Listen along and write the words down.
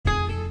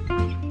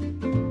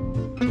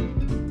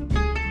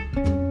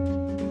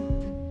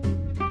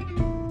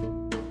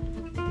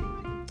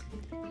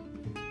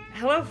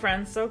Hello,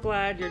 friends. So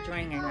glad you're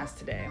joining us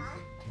today.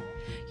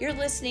 You're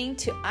listening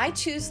to I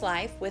Choose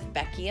Life with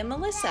Becky and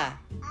Melissa.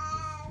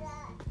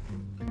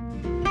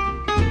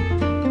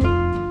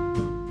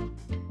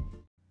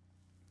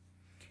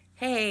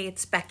 Hey,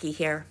 it's Becky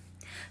here.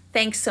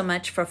 Thanks so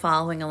much for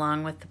following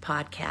along with the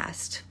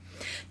podcast.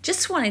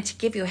 Just wanted to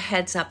give you a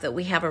heads up that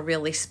we have a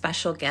really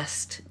special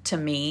guest to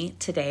me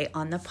today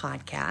on the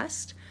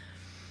podcast.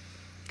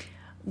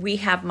 We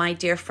have my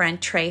dear friend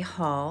Trey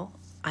Hall.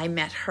 I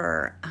met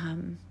her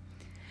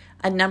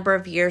a number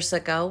of years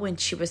ago when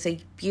she was a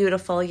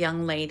beautiful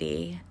young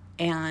lady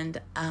and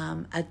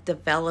a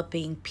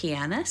developing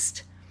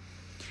pianist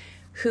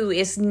who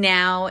is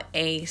now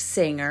a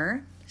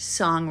singer,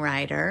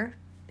 songwriter,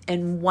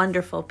 and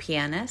wonderful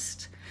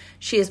pianist.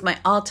 She is my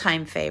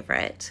all-time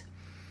favorite.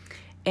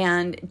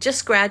 And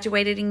just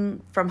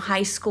graduating from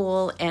high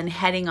school and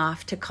heading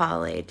off to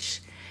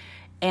college.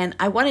 And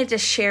I wanted to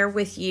share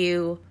with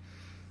you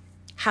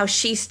how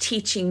she's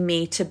teaching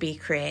me to be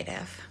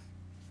creative.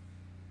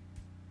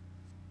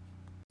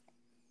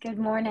 Good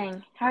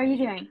morning. How are you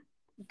doing?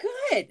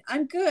 Good.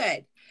 I'm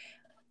good.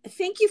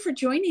 Thank you for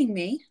joining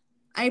me.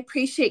 I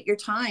appreciate your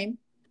time.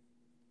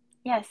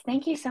 Yes,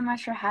 thank you so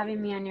much for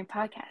having me on your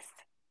podcast.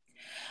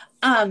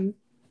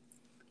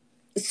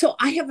 So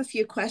I have a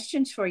few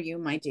questions for you,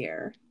 my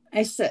dear.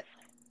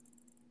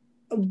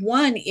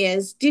 One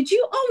is, did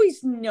you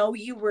always know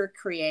you were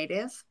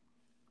creative?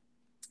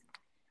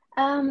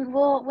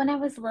 Well, when I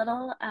was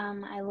little,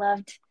 I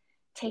loved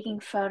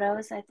taking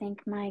photos. I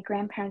think my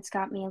grandparents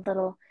got me a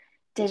little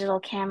digital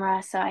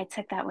camera, so I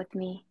took that with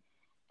me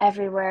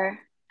everywhere.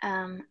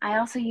 I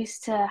also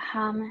used to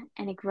hum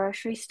in a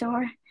grocery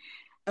store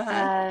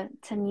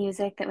to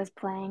music that was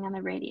playing on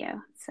the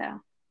radio. So,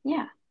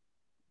 yeah.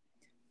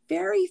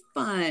 Very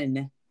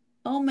fun.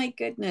 Oh my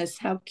goodness,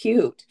 how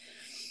cute.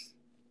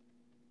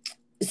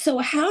 So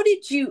how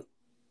did you,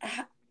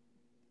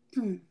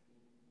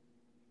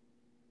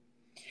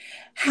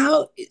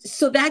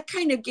 so that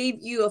kind of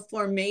gave you a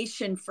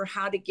formation for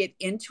how to get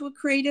into a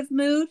creative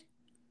mood?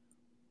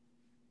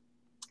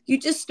 You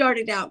just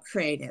started out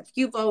creative.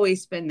 You've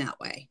always been that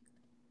way.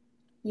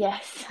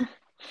 Yes.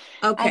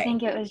 Okay. I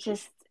think it was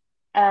just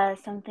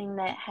something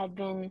that had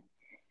been,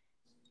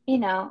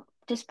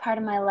 just part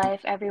of my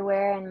life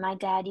everywhere. And my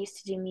dad used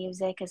to do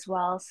music as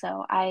well.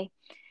 So I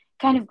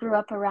kind of grew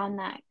up around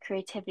that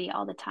creativity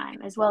all the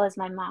time, as well as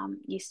my mom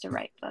used to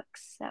write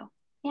books. So,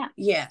 yeah.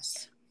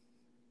 Yes.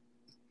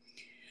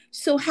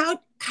 So how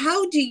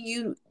do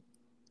you,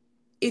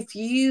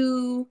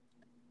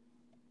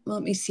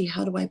 let me see,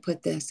 how do I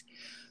put this?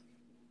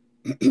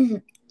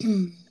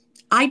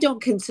 I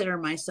don't consider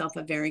myself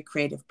a very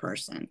creative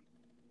person.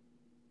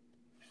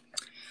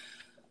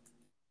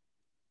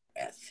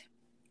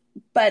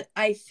 But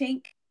I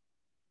think,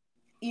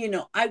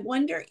 I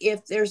wonder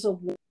if there's a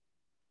way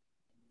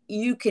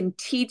you can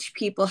teach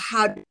people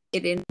how to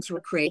get into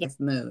a creative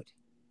mood.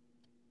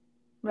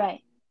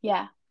 Right.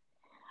 Yeah.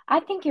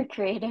 I think you're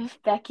creative,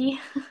 Becky.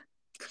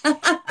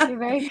 You're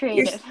very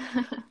creative.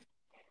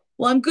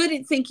 Well, I'm good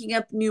at thinking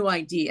up new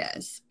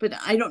ideas, but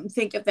I don't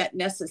think of that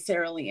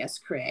necessarily as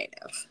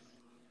creative.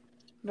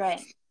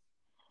 Right.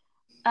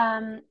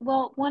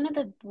 Well, one of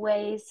the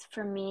ways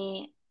for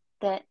me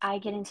that I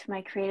get into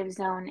my creative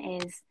zone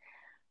is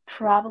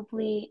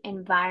probably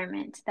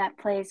environment. That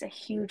plays a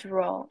huge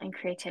role in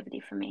creativity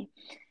for me.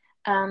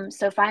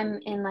 So if I'm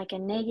in like a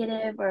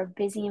negative or a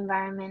busy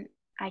environment,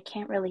 I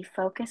can't really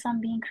focus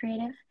on being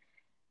creative.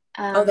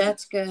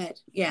 That's good.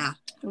 Yeah.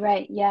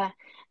 Right. Yeah.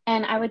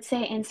 And I would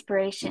say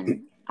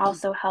inspiration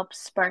also helps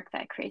spark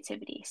that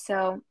creativity.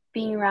 So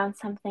being around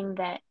something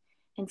that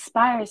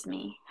inspires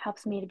me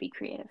helps me to be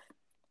creative.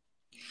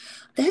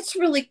 That's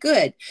really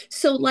good.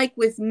 So like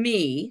with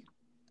me,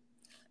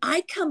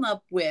 I come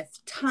up with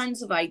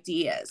tons of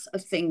ideas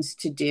of things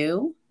to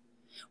do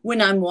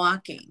when I'm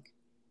walking.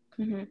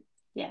 Mm-hmm.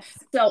 Yes.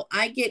 So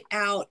I get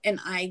out and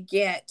I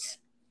get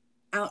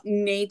out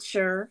in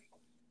nature,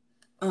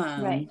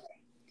 Right.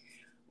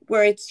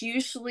 where it's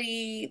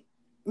usually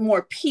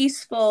more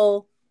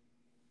peaceful.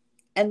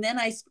 And then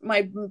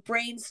my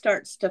brain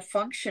starts to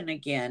function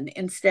again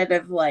instead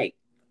of like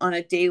on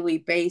a daily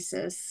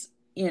basis.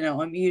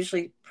 I'm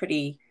usually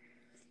pretty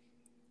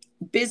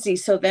busy.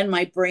 So then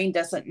my brain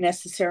doesn't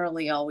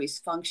necessarily always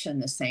function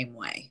the same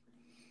way.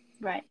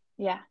 Right.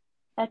 Yeah.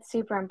 That's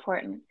super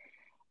important.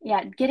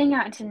 Yeah. Getting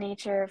out into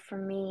nature for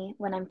me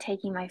when I'm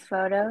taking my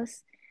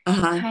photos,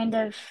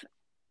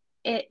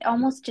 it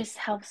almost just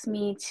helps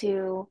me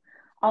to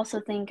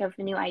also think of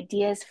new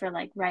ideas for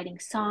like writing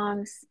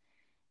songs.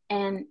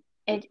 And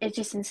it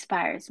just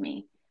inspires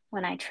me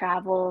when I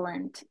travel.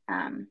 And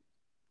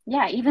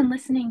even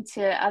listening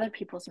to other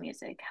people's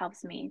music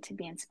helps me to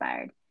be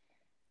inspired.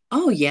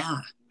 Oh,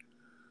 yeah.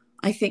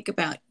 I think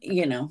about,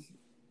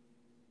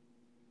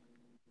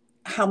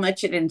 how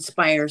much it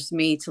inspires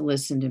me to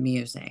listen to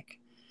music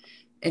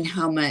and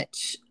how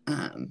much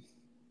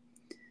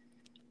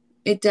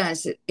it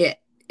does.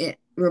 It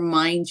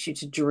reminds you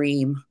to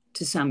dream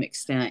to some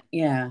extent.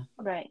 Yeah.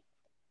 Right.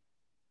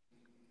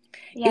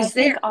 Yeah. Is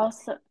there... think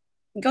also...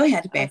 Go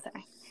ahead, babe.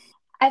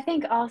 I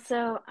think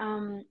also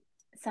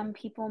some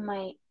people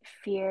might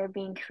fear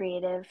being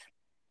creative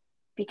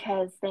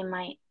because they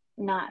might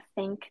not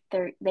think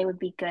they would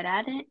be good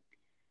at it.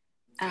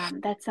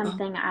 That's Oh,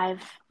 something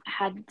I've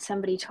had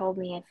somebody told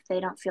me if they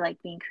don't feel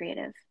like being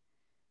creative.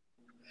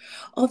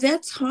 oh,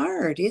 that's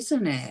hard,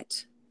 isn't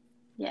it?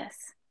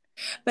 Yes.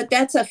 But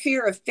that's a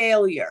fear of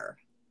failure.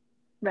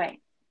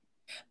 Right.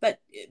 But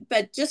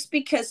but just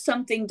because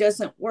something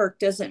doesn't work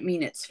doesn't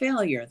mean it's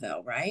failure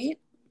though, right?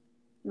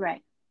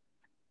 Right.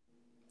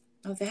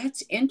 Oh,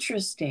 that's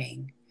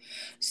interesting.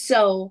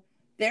 So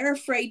they're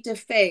afraid to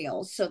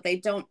fail, so they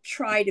don't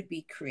try to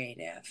be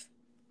creative.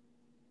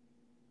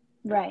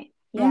 Right.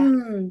 Yeah.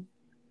 Mm.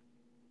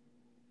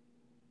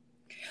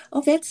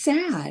 Oh, that's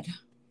sad.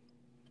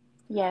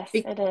 Yes, Be-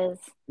 it is.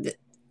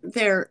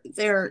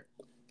 they're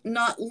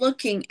not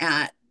looking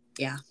at,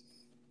 yeah,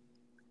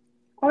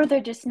 Or they're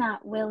just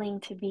not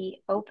willing to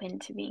be open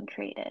to being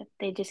creative.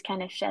 They just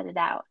kind of shut it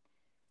out.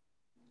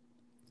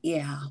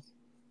 yeah,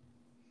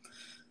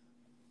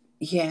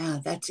 yeah,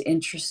 that's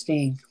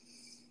interesting.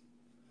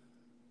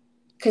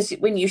 Because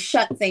when you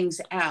shut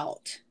things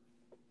out,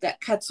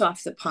 that cuts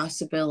off the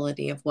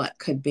possibility of what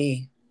could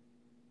be.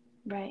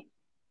 Right.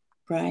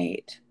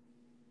 Right.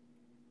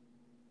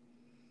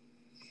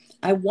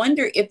 I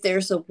wonder if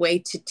there's a way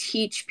to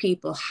teach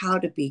people how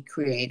to be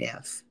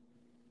creative.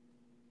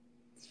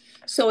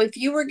 So if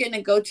you were going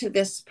to go to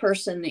this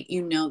person that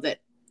you know that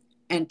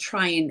and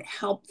try and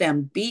help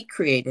them be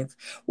creative,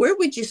 where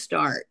would you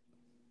start?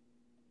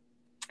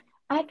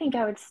 I think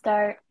I would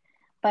start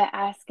by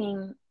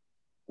asking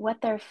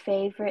what their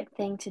favorite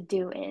thing to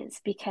do is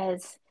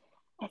because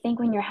I think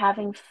when you're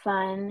having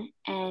fun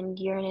and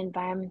you're in an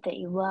environment that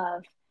you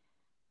love,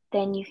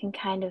 then you can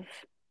kind of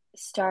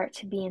start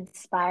to be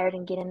inspired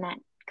and get in that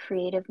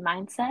creative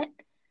mindset.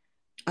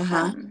 Uh-huh.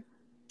 Um,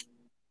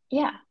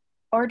 yeah.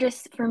 Or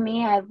just for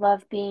me, I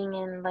love being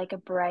in like a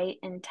bright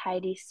and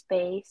tidy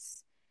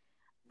space.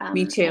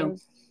 Me too.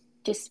 And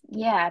just,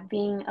 yeah,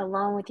 being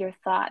alone with your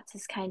thoughts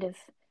is kind of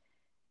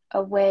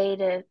a way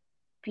to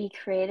be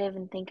creative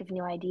and think of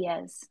new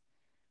ideas.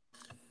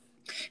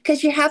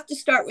 Because you have to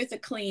start with a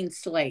clean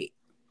slate,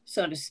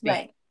 so to speak.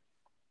 Right.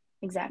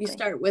 You Exactly.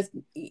 start with,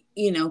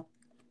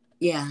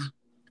 yeah.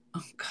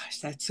 Oh gosh,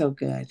 that's so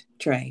good,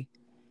 Trey.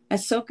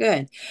 That's so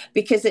good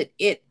because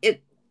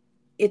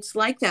it's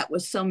like that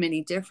with so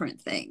many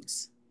different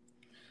things.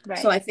 So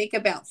Right. I think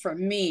about for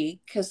me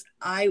because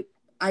I've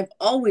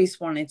always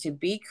wanted to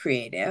be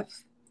creative,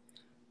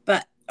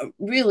 but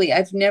really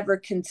I've never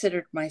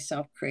considered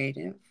myself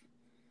creative.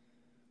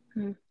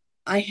 Hmm.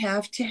 I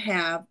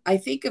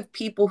think of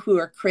people who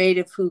are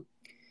creative who,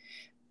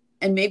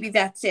 and maybe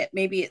that's it.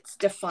 Maybe it's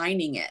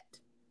defining it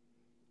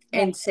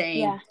and Right. saying,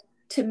 Yeah.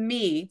 to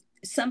me,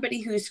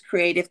 somebody who's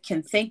creative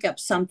can think up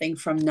something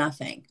from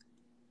nothing.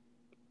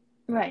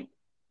 Right.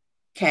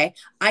 Okay.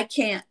 I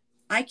can't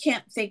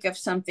think of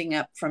something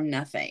up from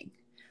nothing.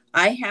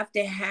 I have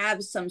to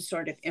have some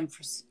sort of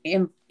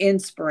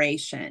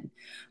inspiration.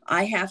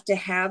 I have to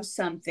have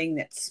something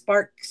that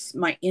sparks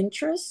my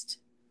interest,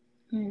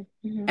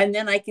 Mm-hmm. and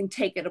then I can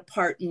take it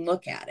apart and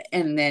look at it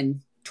and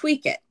then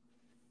tweak it.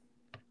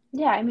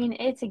 Yeah, I mean,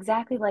 it's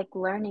exactly like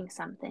learning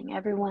something.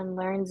 Everyone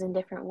learns in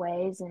different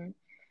ways and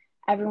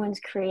everyone's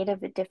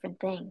creative at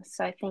different things.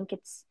 So I think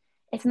it's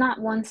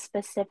not one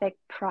specific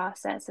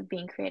process of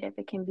being creative.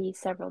 It can be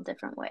several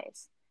different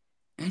ways.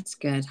 That's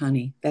good,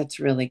 honey. That's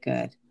really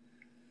good.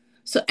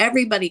 So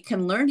everybody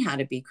can learn how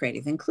to be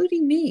creative,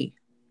 including me.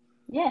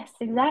 Yes,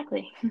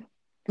 exactly.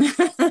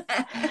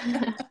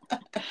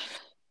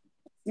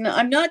 No,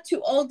 I'm not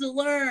too old to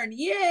learn.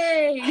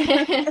 Yay!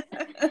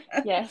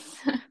 Yes.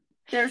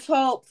 There's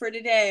hope for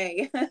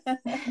today.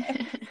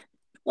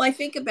 Well, I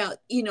think about,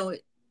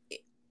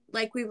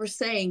 like we were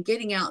saying,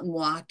 getting out and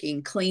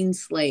walking, clean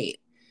slate,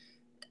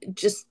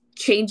 just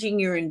changing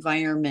your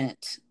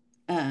environment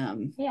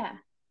Yeah.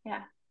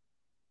 Yeah.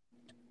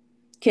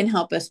 can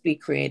help us be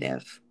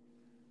creative.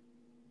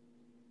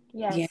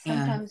 Yes, Yeah.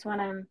 sometimes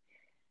when I'm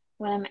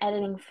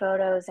editing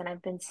photos and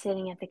I've been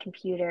sitting at the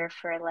computer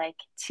for like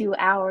 2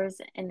 hours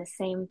in the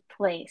same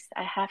place,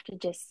 I have to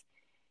just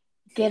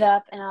get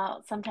up and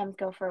I'll sometimes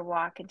go for a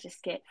walk and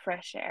just get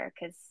fresh air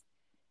because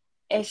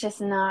it's just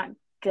not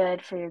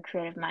good for your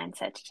creative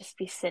mindset to just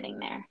be sitting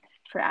there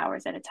for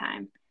hours at a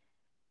time.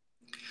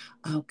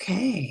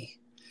 Okay.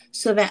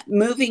 So that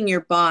moving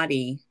your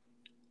body,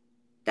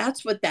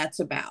 that's what that's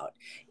about.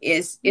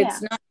 Is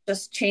it's Yeah, not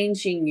just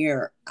changing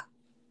your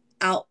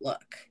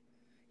outlook.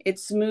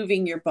 It's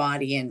moving your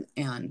body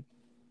and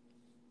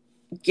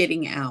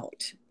getting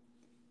out,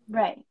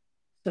 right.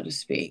 so to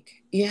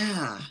speak.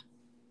 Yeah.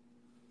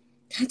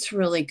 That's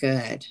really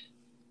good.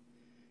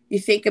 You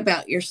think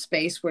about your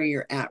space where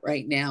you're at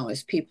right now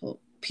as people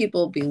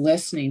be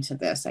listening to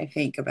this. I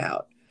think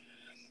about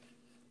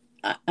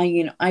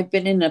I've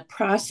been in the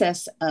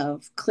process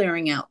of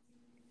clearing out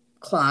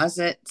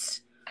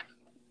closets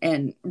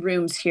and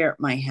rooms here at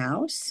my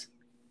house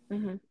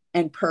Hmm.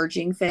 and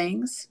purging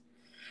things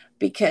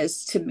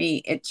because to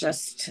me it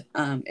just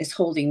is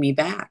holding me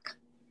back.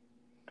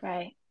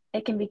 Right.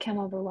 It can become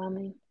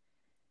overwhelming.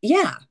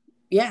 Yeah.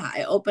 Yeah.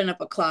 I open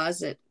up a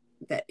closet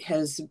that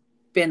has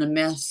been a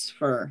mess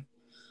for,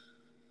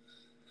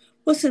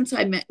 well, since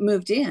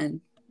moved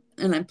in,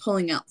 and I'm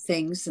pulling out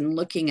things and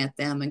looking at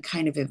them and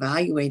kind of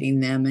evaluating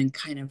them and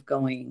kind of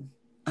going,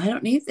 I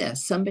don't need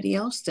this. Somebody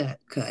else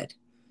could,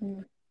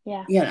 Mm,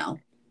 yeah. you know,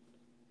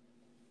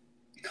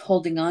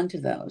 holding on to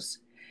those.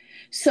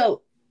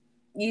 So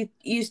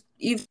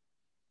you've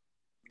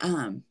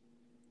um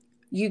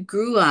you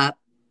grew up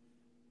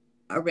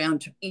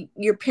around,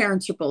 your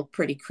parents are both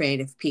pretty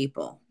creative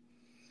people.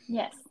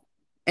 Yes.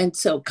 And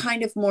so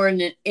kind of more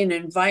in an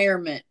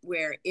environment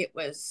where it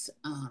was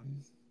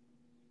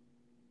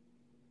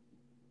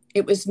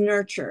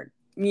nurtured,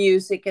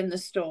 music in the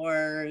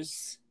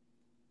stores,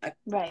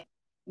 Right.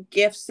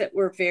 gifts that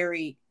were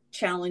very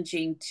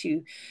challenging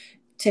to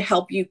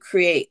help you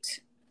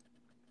create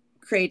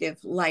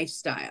creative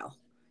lifestyle.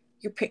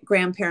 Your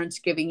grandparents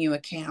giving you a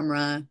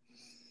camera.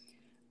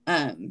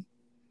 Um,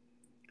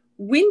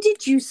 when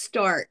did you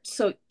start?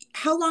 So,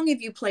 how long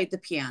have you played the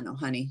piano,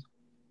 honey?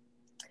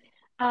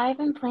 I've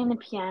been playing the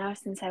piano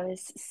since I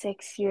was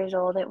 6 years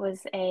old. It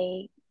was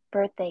a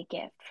birthday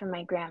gift from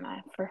my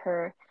grandma for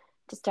her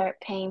to start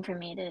paying for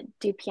me to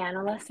do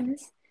piano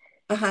lessons.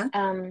 Uh huh.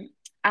 Um,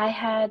 I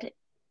had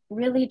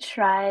really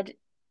tried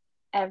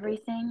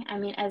everything. I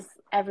mean, as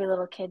every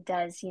little kid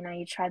does, you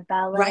try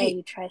ballet, Right.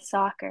 you try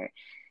soccer.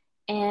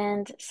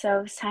 And so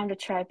it was time to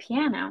try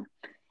piano.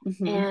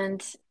 Mm-hmm.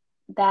 And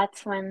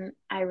that's when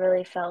I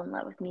really fell in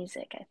love with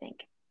music, I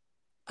think.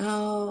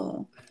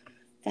 Oh,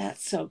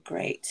 that's so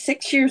great.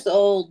 6 years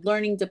old,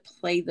 learning to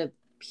play the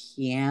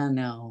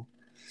piano.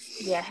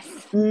 Yes.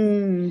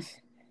 Mm,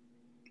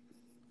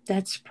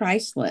 that's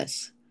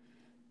priceless.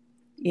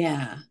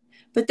 Yeah.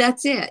 But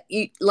that's it.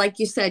 Like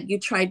you said, you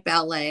tried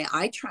ballet.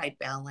 I tried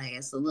ballet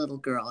as a little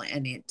girl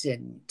and it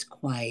didn't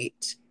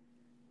quite.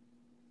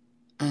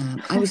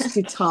 I was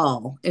too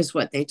tall, is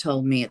what they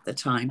told me at the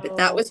time. But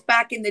that Oh. was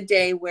back in the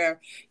day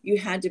where you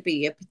had to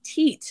be a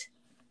petite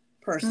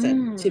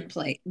person to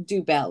Mm.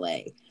 do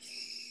ballet.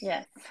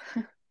 Yes.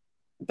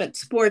 But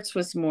sports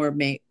was more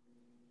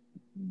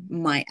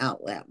my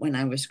outlet when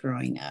I was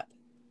growing up.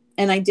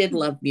 And I did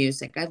love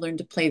music. I learned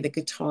to play the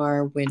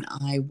guitar when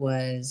I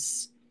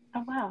was,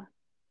 Oh, wow.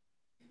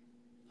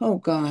 oh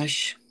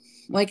gosh,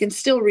 well, I can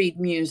still read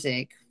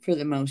music for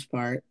the most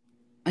part.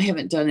 I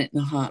haven't done it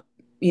in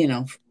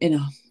in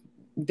a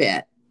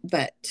bit,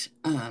 but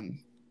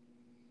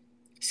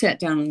sat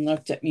down and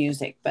looked at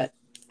music. But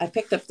I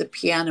picked up the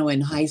piano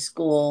in high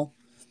school.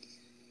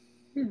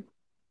 Hmm.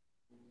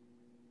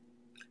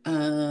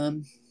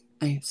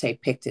 I say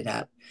picked it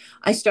up.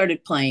 I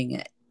started playing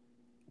it.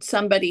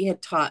 Somebody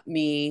had taught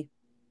me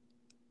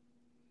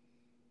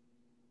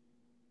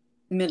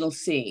middle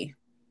C.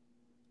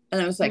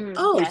 And I was like,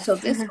 oh, Yes. so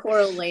this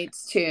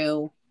correlates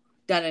to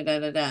da da da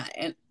da da.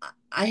 And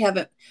I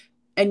haven't,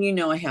 and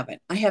I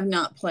haven't. I have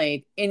not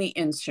played any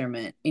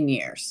instrument in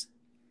years.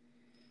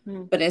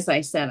 Hmm. But as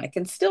I said, I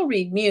can still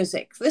read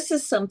music. This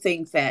is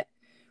something that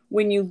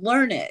when you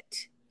learn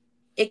it,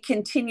 it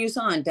continues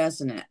on,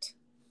 doesn't it?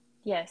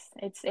 Yes,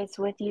 it's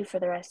with you for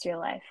the rest of your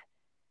life.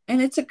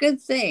 And it's a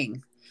good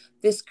thing.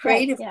 This Right,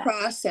 creative yeah.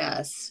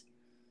 process,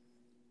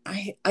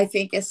 I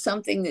think, is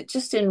something that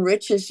just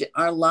enriches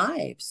our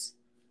lives.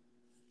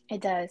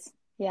 It does.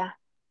 Yeah.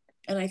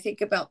 And I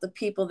think about the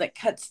people that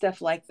cut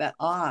stuff like that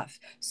off.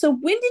 So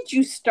when did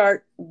you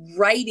start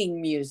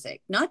writing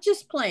music? Not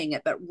just playing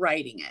it, but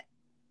writing it?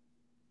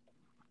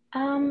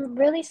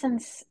 Really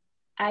since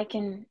I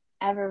can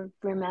ever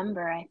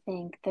remember, I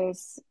think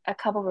there's a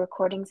couple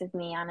recordings of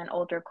me on an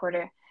old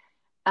recorder,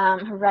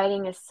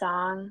 writing a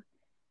song,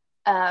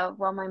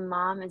 while my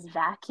mom is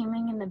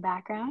vacuuming in the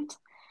background.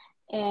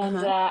 And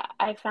Uh-huh.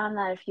 I found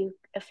that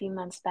a few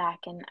months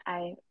back, and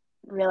I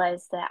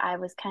realized that I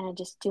was kind of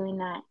just doing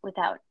that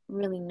without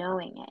really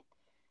knowing it.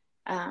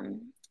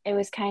 It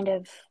was kind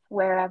of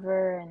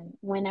wherever and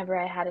whenever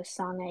I had a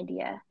song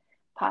idea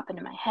pop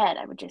into my head,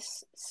 I would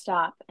just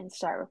stop and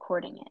start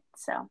recording it.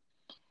 So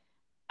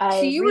So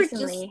I you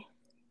recently,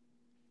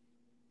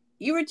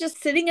 were just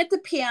sitting at the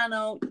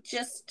piano,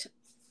 just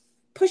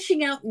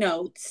pushing out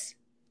notes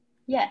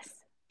yes,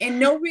 in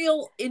no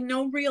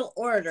real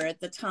order at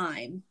the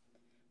time.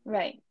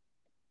 right.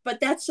 But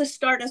that's the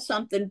start of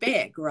something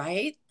big,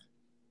 right?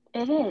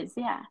 It is,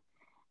 yeah.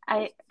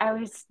 I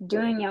was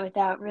doing it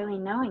without really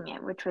knowing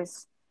it, which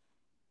was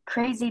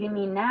crazy to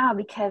me now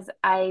because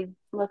I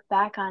look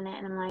back on it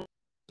and I'm like,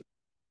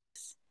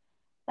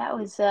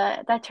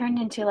 that turned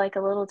into like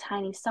a little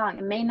tiny song.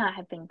 It may not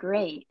have been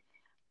great,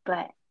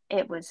 but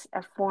it was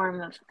a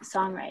form of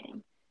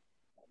songwriting.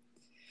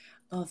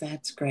 Oh,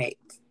 that's great.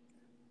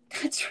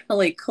 That's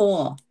really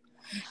cool.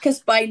 Because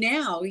by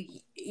now,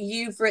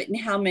 you've written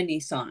how many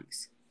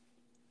songs?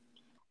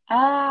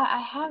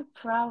 I have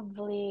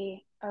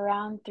probably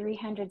around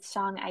 300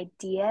 song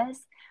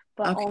ideas,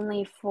 but Okay.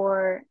 only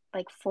for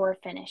like four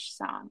finished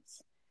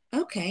songs.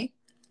 Okay.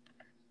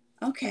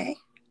 Okay.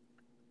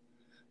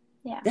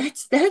 Yeah.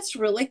 That's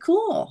really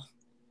cool.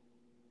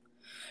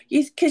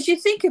 Because you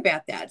think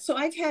about that. So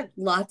I've had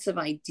lots of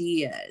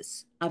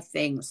ideas of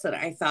things that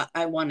I thought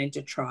I wanted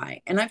to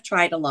try. And I've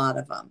tried a lot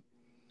of them.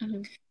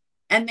 Mhm.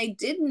 And they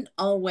didn't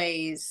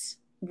always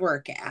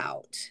work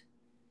out,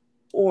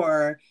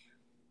 or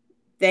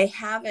they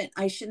haven't,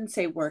 I shouldn't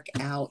say work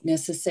out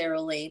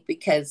necessarily,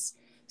 because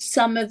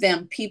some of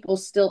them people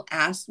still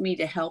ask me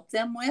to help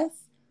them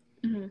with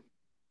Mhm.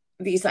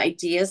 these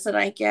ideas that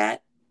I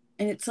get.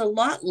 And it's a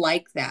lot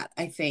like that.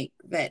 I think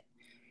that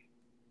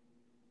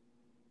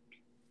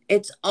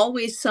it's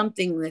always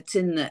something that's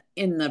in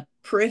the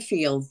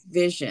peripheral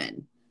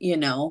vision,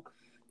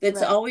 that's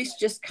Right. always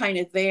just kind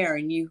of there,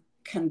 and you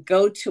can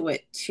go to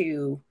it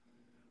to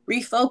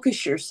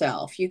refocus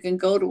yourself. You can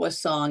go to a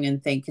song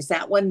and think, is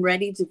that one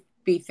ready to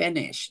be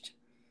finished?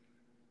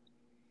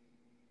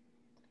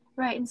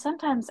 Right. And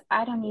sometimes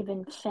I don't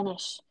even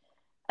finish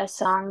a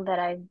song that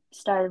I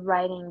started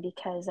writing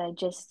because I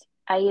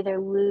either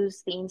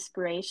lose the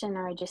inspiration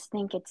or I just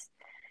think it's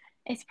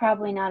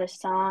probably not a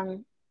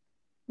song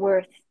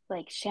worth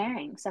like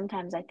sharing.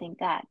 Sometimes I think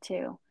that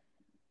too.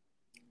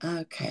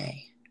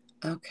 Okay.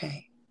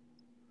 Okay.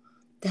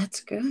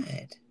 That's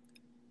good.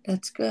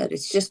 That's good.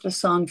 It's just a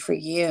song for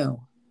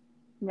you.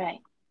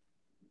 Right.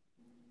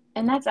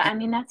 And I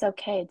mean, that's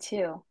okay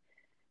too.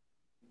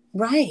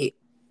 Right.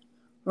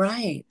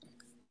 Right.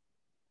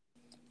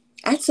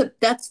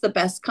 That's the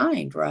best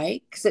kind,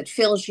 right? Because it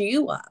fills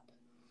you up.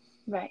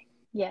 Right.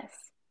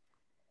 Yes.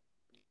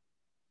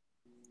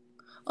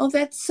 Oh,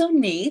 that's so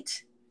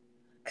neat.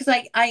 Because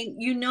I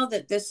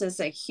that this is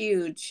a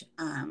huge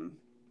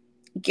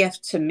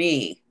gift to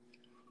me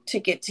to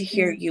get to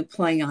hear Mm. you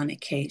play on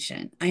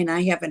occasion. And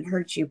I haven't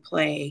heard you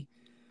play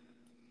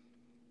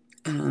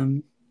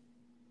um,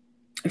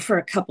 for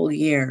a couple of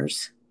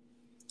years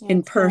Yeah, in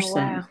it's been a person.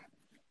 while.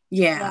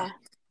 Yeah. Yeah.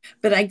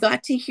 But I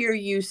got to hear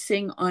you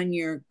sing on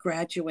your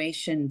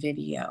graduation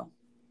video.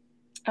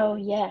 Oh,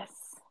 yes.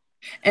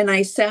 And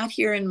I sat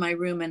here in my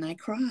room and I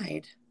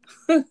cried.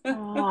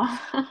 Oh,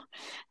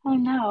 oh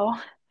no.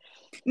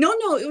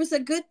 No, it was a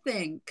good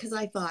thing, because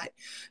I thought,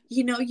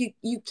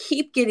 you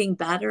keep getting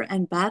better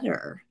and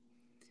better.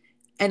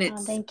 And Oh,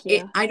 thank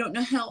you. I don't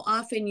know how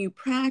often you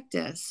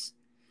practice,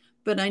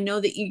 but I know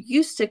that you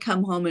used to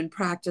come home and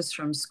practice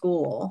from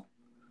school,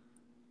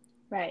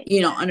 Right.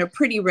 Yeah. on a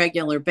pretty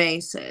regular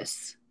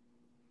basis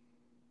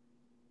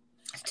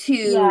to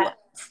Yeah.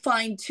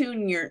 fine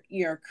tune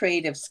your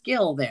creative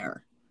skill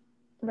there.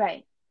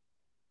 Right.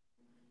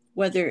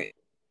 Whether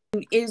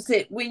is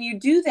it, when you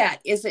do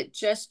that, is it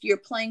just you're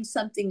playing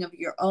something of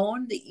your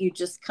own that you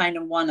just kind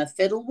of want to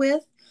fiddle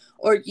with,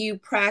 or do you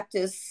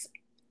practice?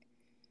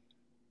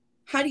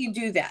 How do you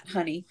do that,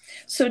 honey?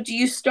 So do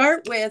you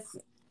start with,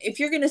 if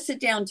you're going to sit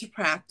down to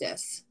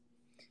practice,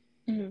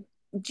 Mhm.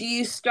 do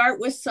you start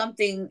with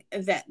something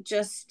that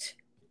just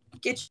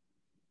gets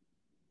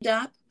you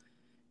up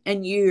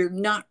and you're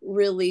not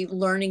really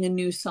learning a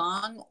new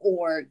song,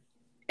 or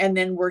and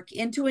then work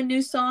into a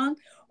new song,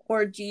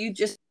 or do you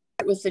just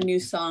start with a new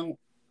song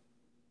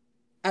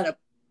at a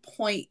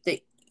point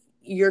that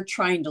you're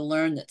trying to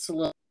learn that's a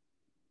little,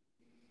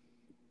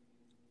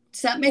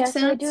 does that make Yeah, so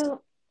I sense?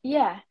 do,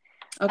 yeah.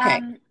 Okay.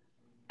 Um,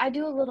 I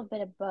do a little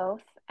bit of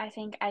both. I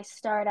think I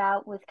start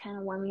out with kind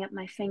of warming up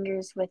my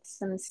fingers with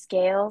some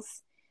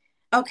scales.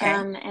 Okay.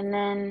 And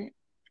then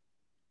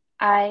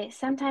I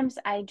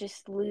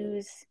just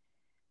lose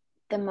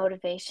the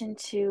motivation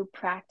to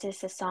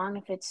practice a song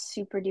if it's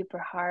super duper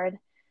hard.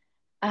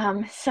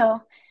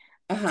 So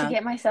to Uh-huh.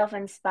 get myself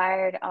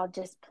inspired, I'll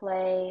just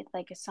play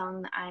like a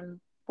song that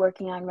I'm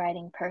working on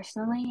writing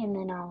personally, and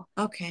then I'll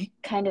Okay.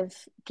 kind of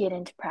get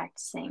into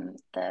practicing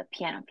the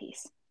piano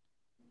piece.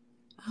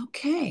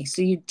 Okay.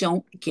 So you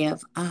don't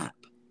give up.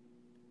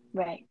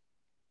 Right.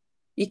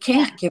 You Yeah.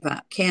 can't give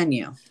up, can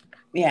you?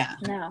 Yeah.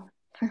 No.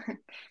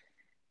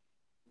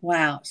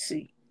 Wow. So,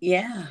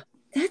 yeah,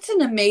 that's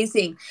an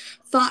amazing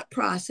thought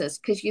process,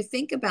 because you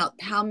think about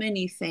how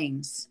many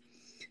things.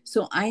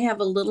 So I have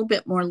a little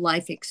bit more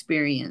life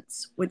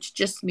experience, which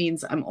just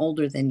means I'm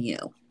older than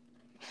you.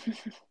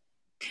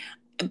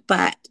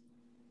 But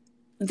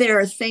there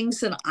are things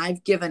that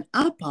I've given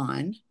up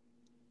on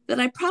that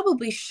I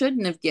probably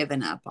shouldn't have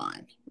given up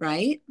on,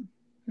 right?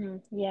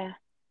 Yeah.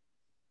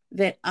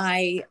 That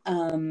I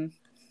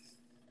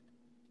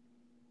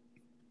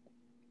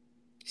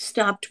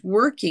stopped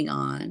working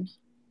on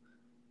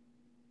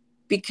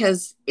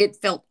because it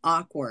felt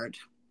awkward.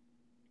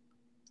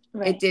 It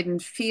Right.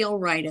 didn't feel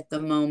right at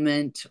the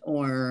moment,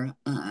 or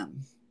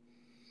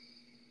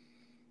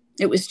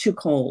it was too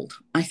cold.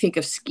 I think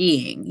of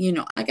skiing.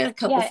 I got a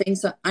couple Yeah.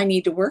 things that I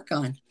need to work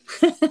on.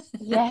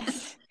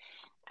 Yes.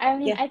 I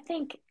mean, Yeah. I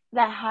think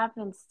that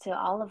happens to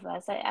all of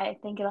us. I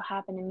think it'll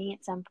happen to me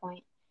at some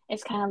point.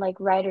 It's kind of like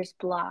writer's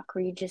block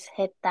where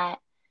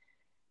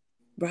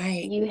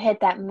Right. you hit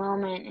that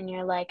moment and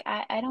you're like,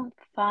 I don't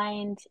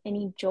find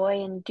any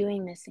joy in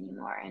doing this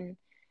anymore. And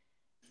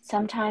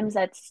sometimes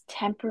that's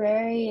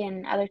temporary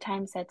and other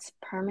times that's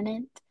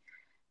permanent.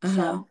 Uh-huh.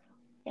 So,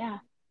 yeah.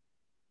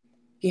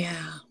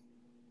 Yeah.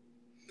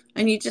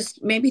 And you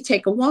just maybe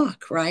take a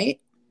walk,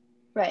 right?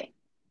 Right.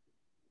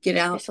 Get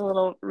out. Just a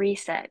little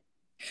reset.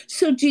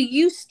 So do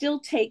you still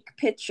take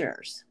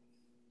pictures?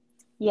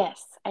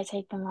 Yes, I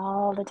take them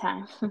all the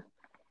time.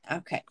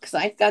 Okay, because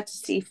I've got to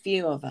see a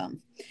few of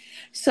them.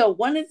 So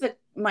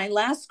my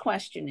last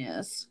question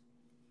is,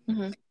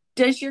 Mhm.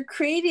 does your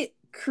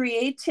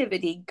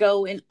creativity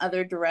go in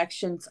other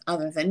directions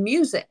other than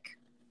music?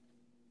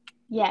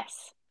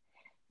 Yes.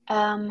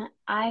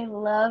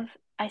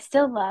 I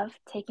still love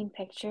taking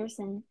pictures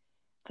and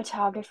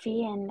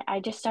photography, and I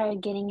just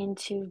started getting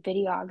into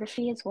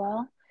videography as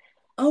well.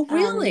 Oh, Um,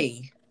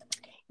 really?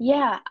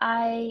 yeah,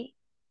 I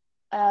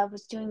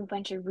was doing a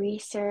bunch of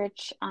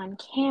research on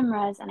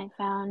cameras, and I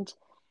found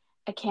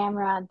a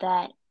camera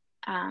that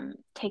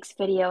takes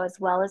video as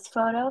well as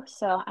photo.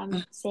 So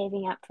I'm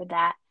saving up for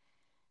that,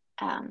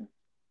 and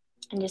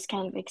just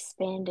kind of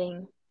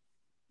expanding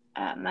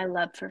my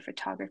love for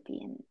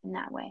photography in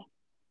that way.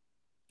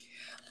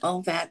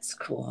 Oh, that's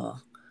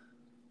cool.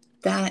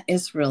 That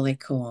is really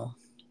cool.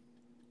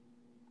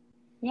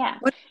 Yeah.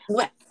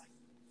 What?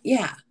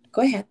 Yeah,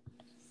 go ahead.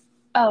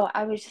 Oh,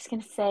 I was just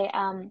gonna say,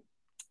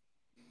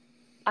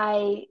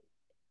 I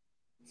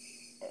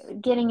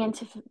getting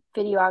into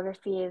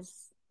videography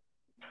is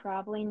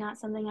probably not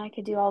something I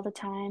could do all the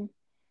time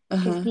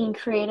because Uh-huh. being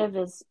creative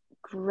is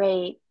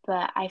great,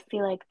 but I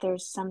feel like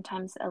there's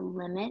sometimes a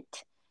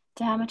limit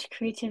to how much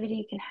creativity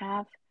you can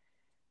have.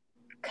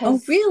 Oh,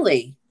 Because,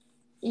 really?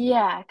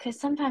 yeah, because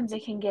sometimes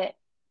it can get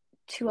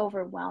too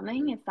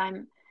overwhelming if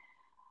I'm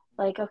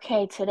like,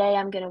 okay, today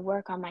I'm going to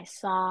work on my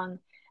song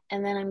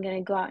and then I'm going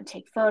to go out and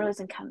take photos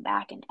and come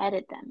back and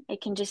edit them.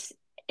 It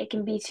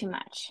can be too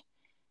much.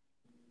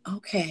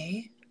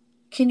 Okay.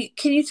 Can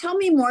you tell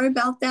me more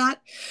about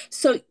that?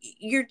 So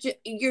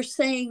you're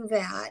saying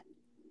that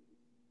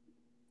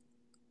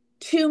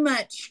too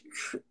much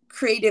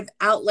creative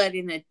outlet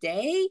in a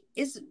day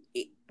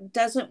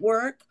doesn't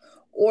work,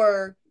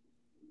 or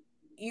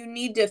you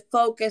need to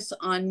focus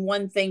on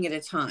one thing at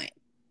a time?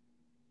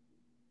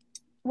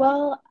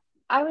 Well,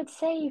 I would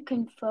say you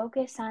can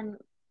focus on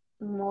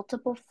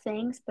multiple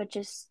things, but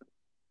just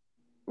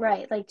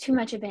right, like too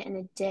much of it in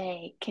a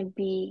day can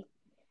be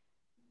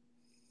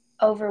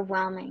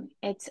overwhelming.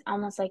 It's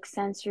almost like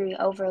sensory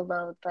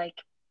overload. Like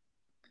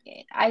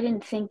I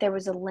didn't think there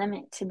was a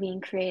limit to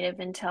being creative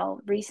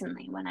until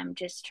recently when I'm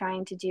just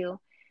trying to do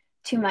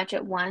too much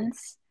at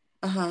once.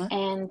 Uh-huh.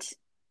 And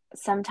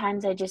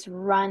sometimes I just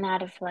run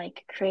out of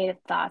like creative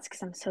thoughts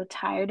because I'm so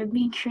tired of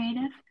being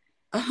creative.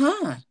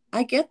 Uh-huh.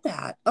 I get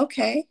that.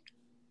 Okay.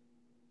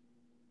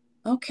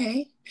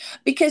 Okay.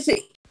 Because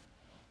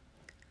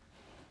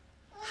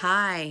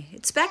Hi,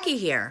 it's Becky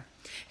here.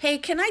 Hey,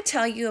 can I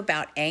tell you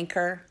about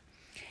Anchor?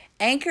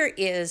 Anchor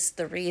is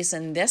the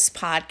reason this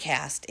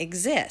podcast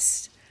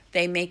exists.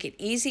 They make it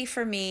easy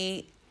for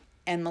me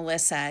and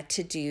Melissa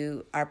to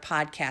do our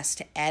podcast,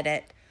 to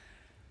edit,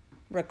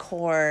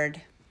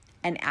 record,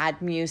 and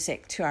add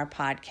music to our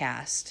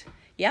podcast.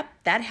 Yep,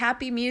 that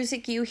happy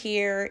music you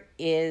hear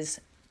is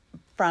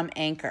from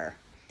Anchor.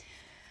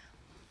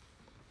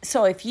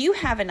 So if you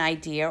have an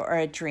idea or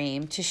a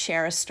dream to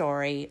share a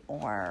story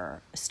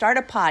or start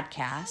a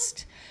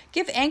podcast,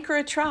 give Anchor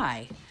a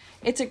try.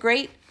 It's a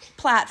great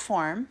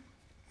platform.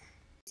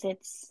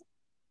 It's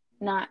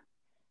not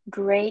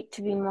great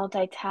to be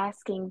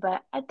multitasking,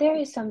 but there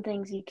is some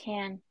things you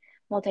can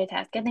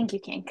multitask. I think you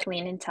can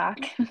clean and talk.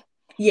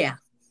 Yeah,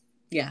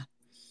 yeah,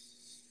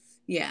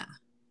 yeah.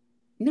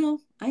 No,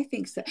 I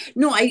think so.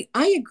 No, I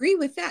agree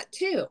with that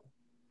too.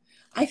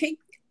 I think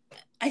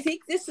I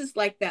think this is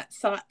like that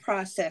thought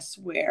process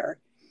where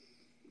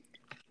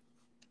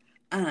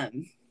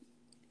um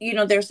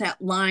there's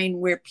that line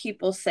where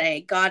people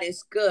say God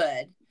is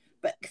good,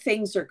 but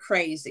things are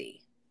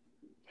crazy,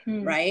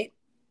 Hmm. right?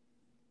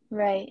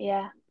 Right,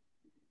 yeah.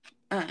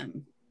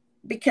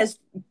 Because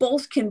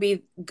both can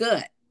be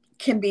good,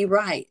 can be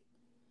right.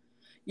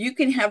 You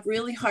can have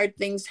really hard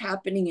things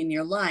happening in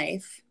your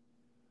life.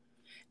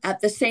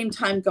 At the same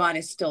time, God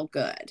is still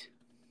good.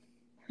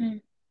 Hmm.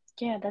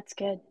 Yeah, that's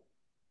good.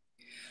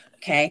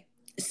 Okay.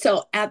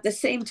 So at the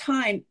same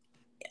time,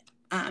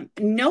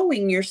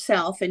 knowing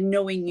yourself and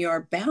knowing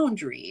your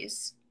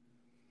boundaries,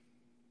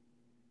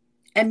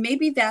 and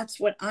maybe that's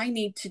what I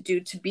need to do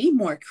to be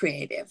more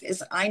creative,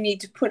 is I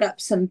need to put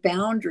up some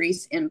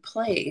boundaries in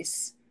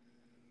place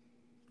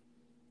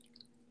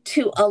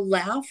to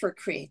allow for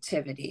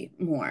creativity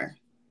more,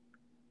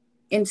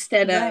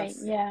 instead of Right,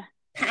 yeah.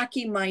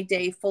 packing my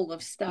day full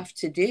of stuff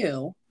to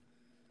do.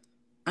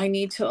 I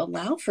need to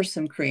allow for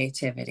some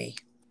creativity.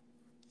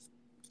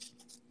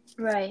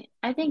 Right.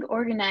 I think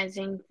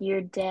organizing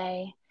your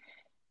day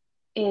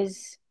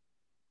is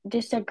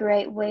just a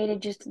great way to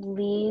just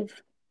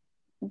leave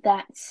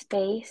that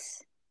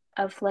space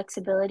of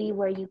flexibility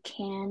where you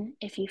can,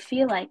 if you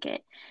feel like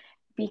it,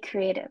 be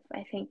creative.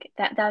 I think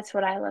that's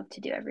what I love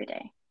to do every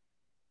day.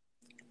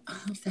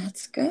 Oh,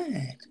 that's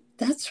good.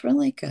 That's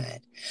really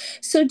good.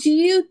 So do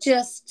you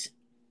just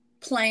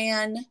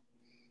plan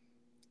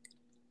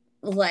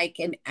like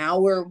an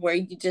hour where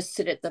you just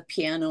sit at the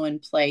piano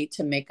and play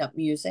to make up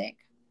music?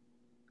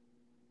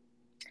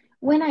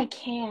 When I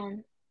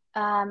can,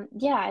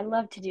 yeah, I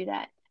love to do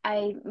that.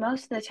 I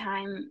most of the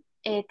time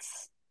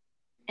it's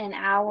an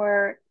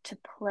hour to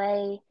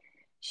play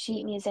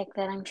sheet music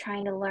that I'm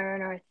trying to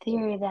learn or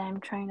theory that I'm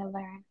trying to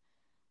learn.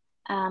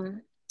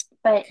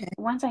 But Okay.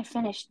 once I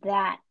finish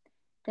that,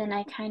 then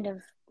I kind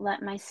of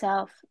let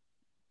myself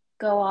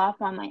go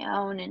off on my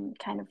own and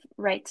kind of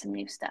write some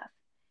new stuff.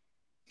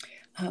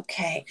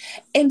 Okay.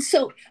 And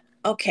so,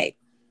 okay,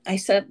 I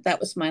said that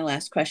was my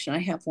last question. I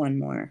have one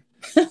more.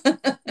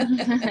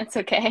 That's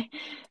okay.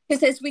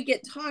 Because as we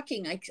get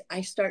talking,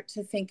 I start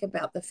to think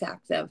about the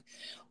fact of,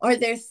 are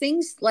there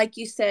things, like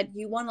you said,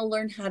 you want to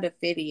learn how to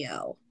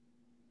video?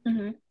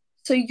 Mm-hmm.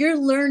 So you're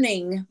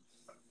learning,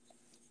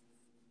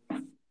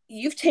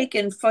 you've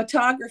taken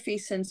photography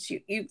since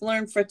you've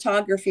learned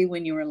photography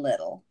when you were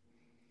little,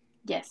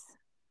 Yes.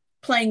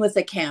 playing with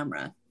a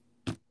camera,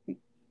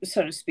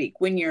 so to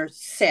speak, when you're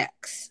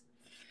 6.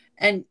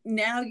 And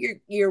now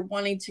you're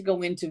wanting to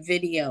go into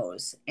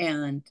videos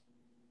and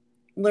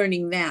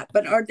learning that.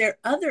 But are there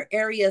other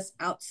areas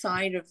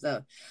outside of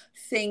the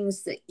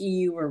things that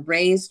you were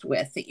raised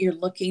with that you're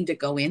looking to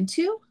go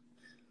into?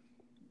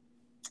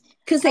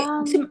 Because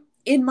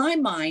in my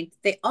mind,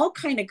 they all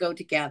kind of go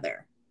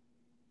together.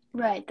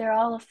 Right. They're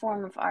all a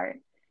form of art.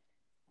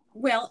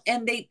 Well,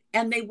 and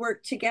they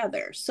work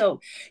together.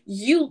 So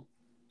you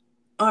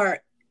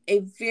are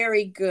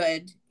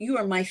you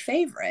are my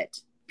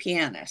favorite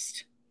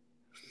pianist.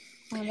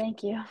 Well,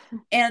 thank you.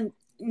 And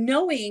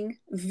knowing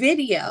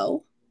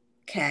video,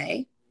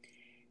 okay,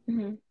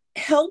 Mm-hmm.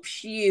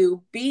 helps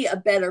you be a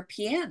better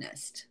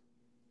pianist.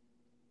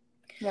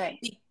 Right.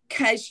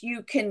 Because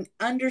you can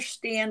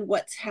understand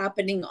what's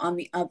happening on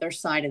the other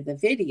side of the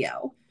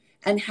video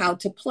and how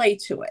to play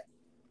to it.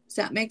 Does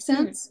that make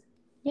sense?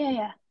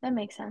 Yeah, that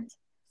makes sense.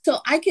 So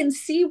I can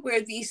see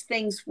where these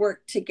things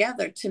work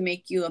together to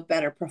make you a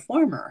better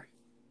performer.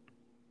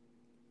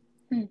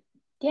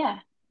 Yeah.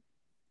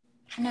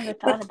 I never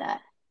thought of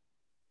that.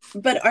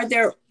 But are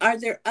there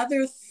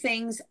other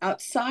things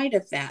outside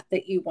of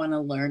that you want to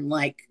learn,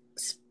 like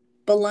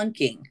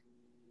spelunking?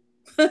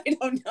 I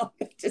don't know.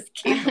 It just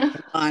came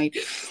to mind.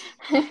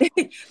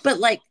 But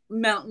like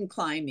mountain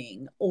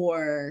climbing,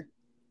 or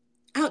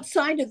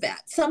outside of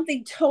that,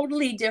 something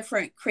totally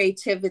different,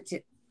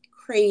 creatively.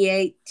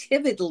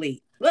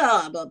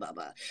 Blah, blah, blah,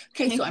 blah.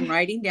 Okay, so I'm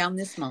writing down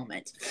this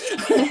moment.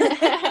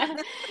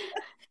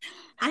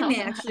 I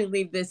may actually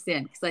leave this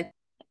in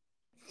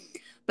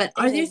but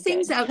are there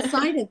things good.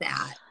 outside of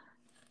that?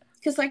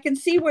 Because I can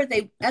see where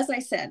as I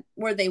said,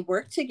 where they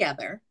work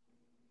together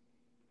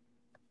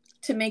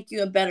to make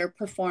you a better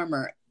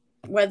performer,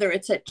 whether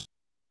it's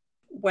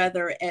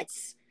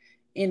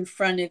in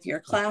front of your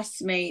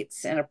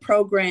classmates and a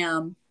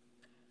program,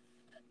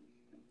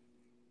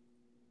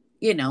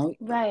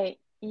 Right.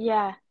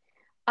 Yeah.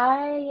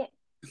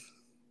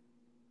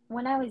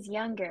 When I was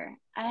younger,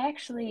 I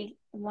actually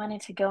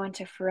wanted to go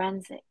into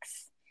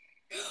forensics.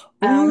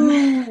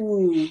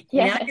 Ooh,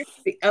 yes.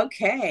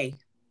 Okay.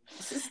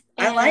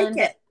 I like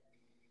it.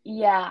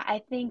 Yeah,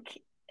 I think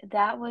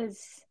that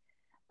was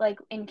like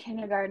in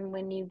kindergarten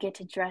when you get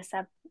to dress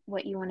up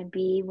what you want to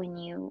be when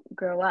you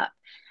grow up.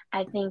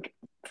 I think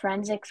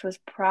forensics was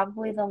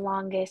probably the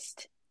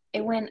longest.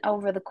 It went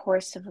over the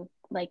course of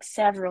like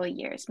several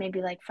years,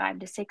 maybe like 5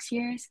 to 6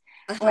 years,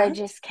 where I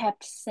just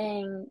kept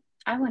saying,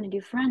 I want to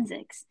do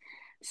forensics.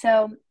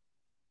 So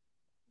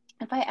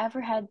if I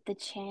ever had the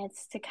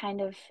chance to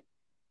kind of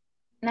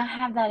not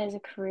have that as a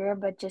career,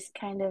 but just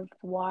kind of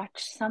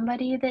watch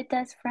somebody that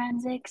does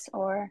forensics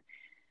or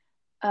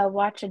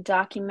watch a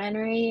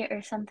documentary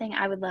or something,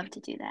 I would love to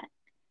do that.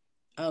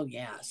 Oh,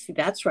 yeah. See,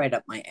 that's right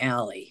up my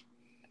alley.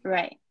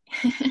 Right.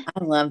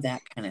 I love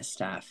that kind of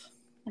stuff.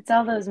 It's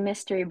all those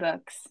mystery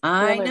books.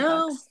 I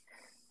know. Books.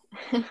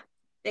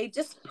 They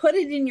just put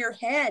it in your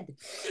head.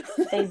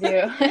 They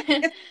do.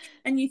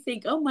 And you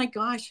think, oh my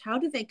gosh, how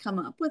do they come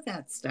up with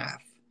that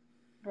stuff?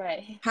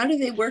 Right. How do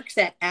they work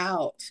that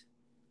out?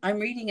 I'm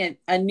reading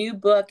a new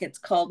book. It's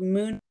called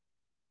Moon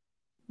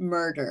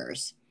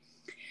Murders.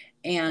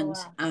 And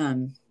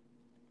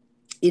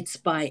it's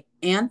by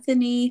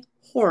Anthony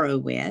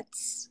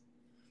Horowitz.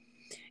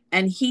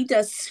 And he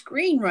does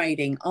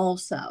screenwriting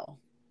also.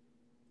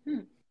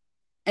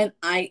 And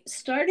I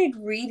started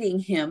reading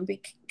him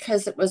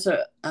because it was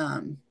a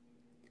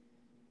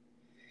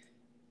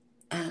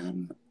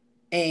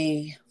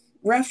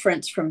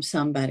reference from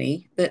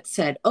somebody that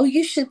said, oh,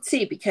 you should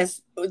see,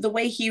 because the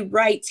way he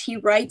writes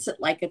it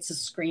like it's a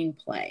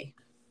screenplay.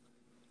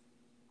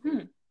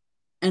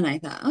 And I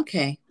thought,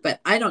 okay,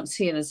 but I don't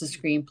see it as a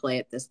screenplay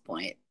at this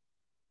point.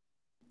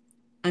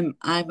 I'm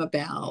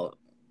about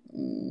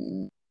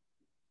 10%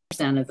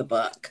 of the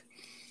book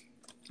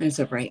as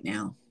of right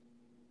now.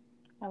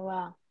 Oh,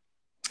 wow.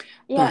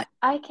 Yeah,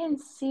 I can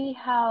see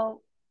how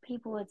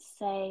people would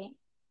say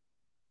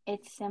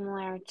it's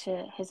similar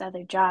to his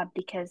other job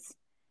because,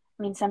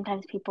 I mean,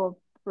 sometimes people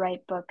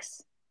write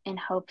books in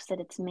hopes that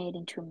it's made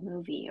into a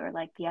movie or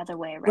like the other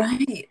way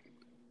around. Right.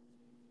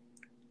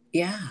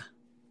 Yeah,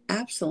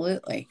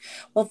 absolutely.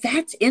 Well,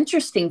 that's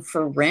interesting.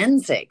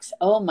 Forensics.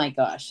 Oh my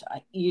gosh.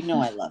 I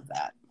love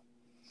that.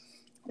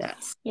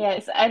 That's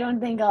Yes, I don't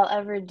think I'll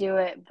ever do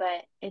it,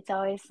 but it's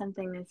always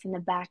something that's in the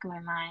back of my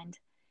mind.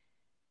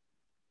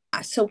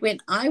 so when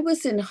I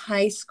was in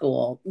high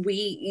school,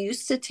 we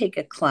used to take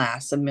a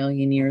class a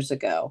million years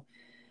ago.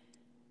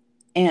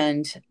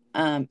 And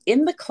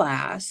in the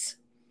class,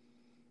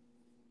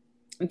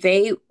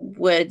 they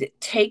would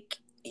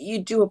you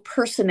do a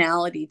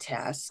personality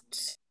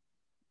test.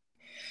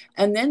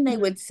 And then they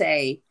would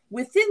say,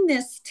 within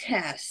this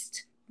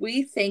test,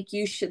 we think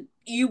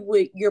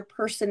your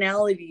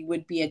personality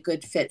would be a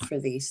good fit for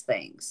these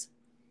things.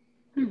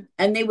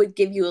 And they would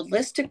give you a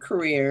list of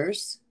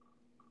careers,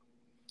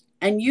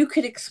 and you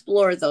could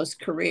explore those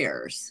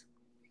careers.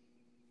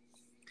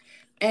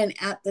 And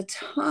at the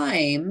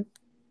time,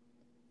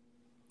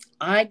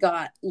 I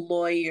got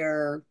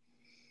lawyer,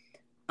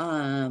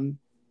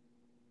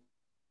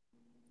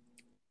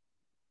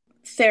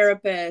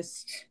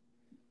 therapist,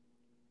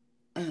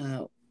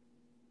 but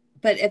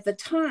at the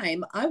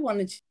time I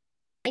wanted to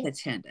be an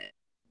attendant.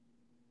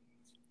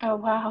 Oh,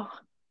 wow.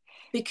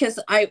 Because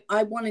I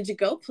wanted to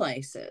go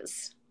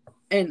places,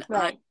 and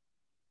Right.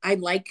 I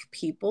like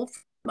people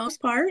for the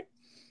most part.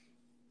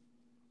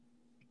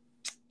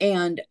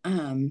 And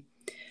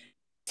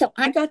so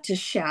I got to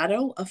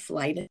shadow a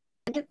flight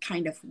attendant,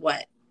 kind of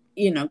what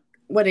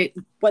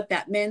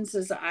that means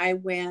is I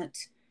went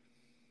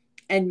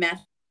and met,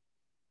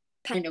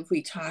 kind of,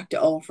 we talked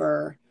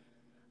over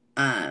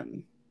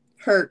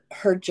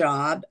her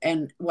job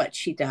and what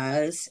she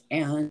does,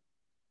 and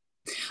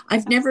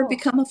I've never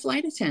become a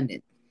flight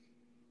attendant.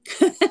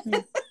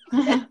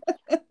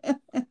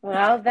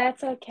 Well,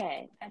 that's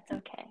okay. That's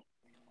okay.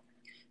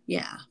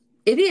 Yeah,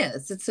 it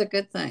is. It's a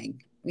good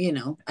thing.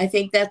 I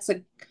think that's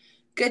a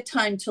good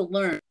time to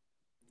learn,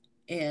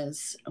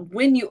 is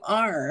when you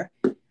are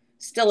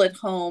still at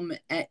home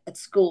at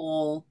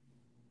school.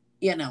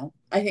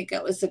 I think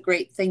that was a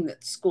great thing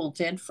that school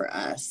did for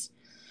us,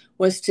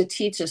 was to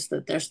teach us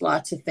that there's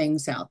lots of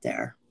things out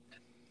there.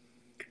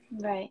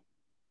 Right.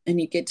 And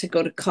you get to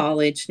go to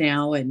college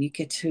now, and you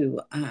get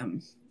to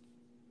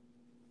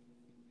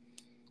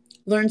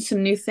learn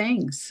some new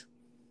things.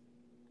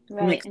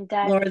 Right. And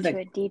dive into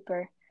it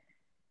deeper.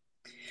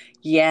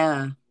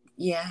 Yeah.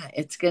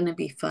 It's going to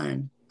be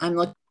fun. I'm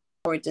looking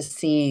forward to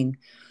seeing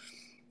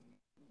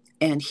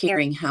and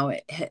hearing how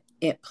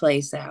it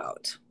plays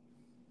out.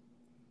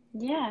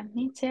 Yeah,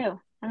 me too.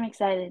 I'm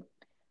excited.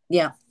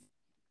 Yeah.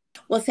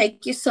 Well,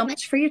 thank you so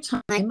much for your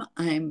time.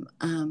 I'm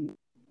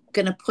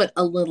going to put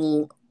a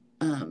little,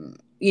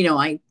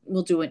 I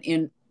will do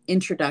an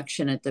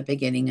introduction at the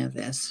beginning of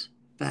this.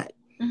 But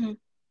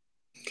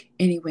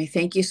anyway,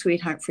 thank you,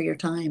 sweetheart, for your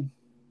time.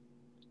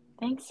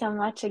 Thanks so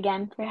much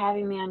again for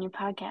having me on your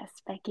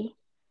podcast, Becky.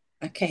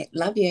 Okay.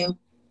 Love you.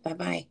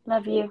 Bye-bye.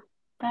 Love you.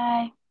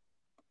 Bye.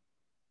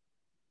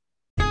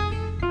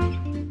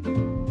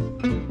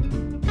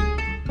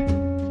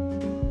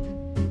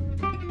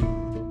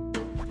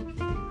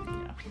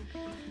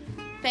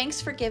 Thanks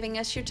for giving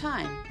us your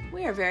time.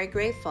 We are very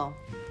grateful.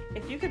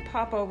 If you could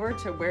pop over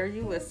to where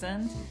you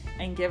listened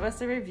and give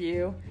us a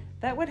review,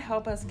 that would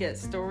help us get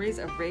stories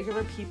of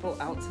regular people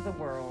out to the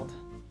world.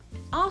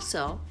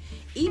 Also,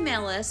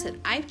 email us at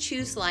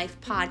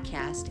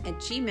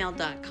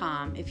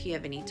ichooselifepodcast@gmail.com if you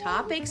have any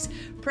topics,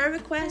 prayer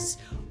requests,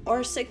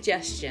 or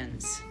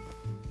suggestions.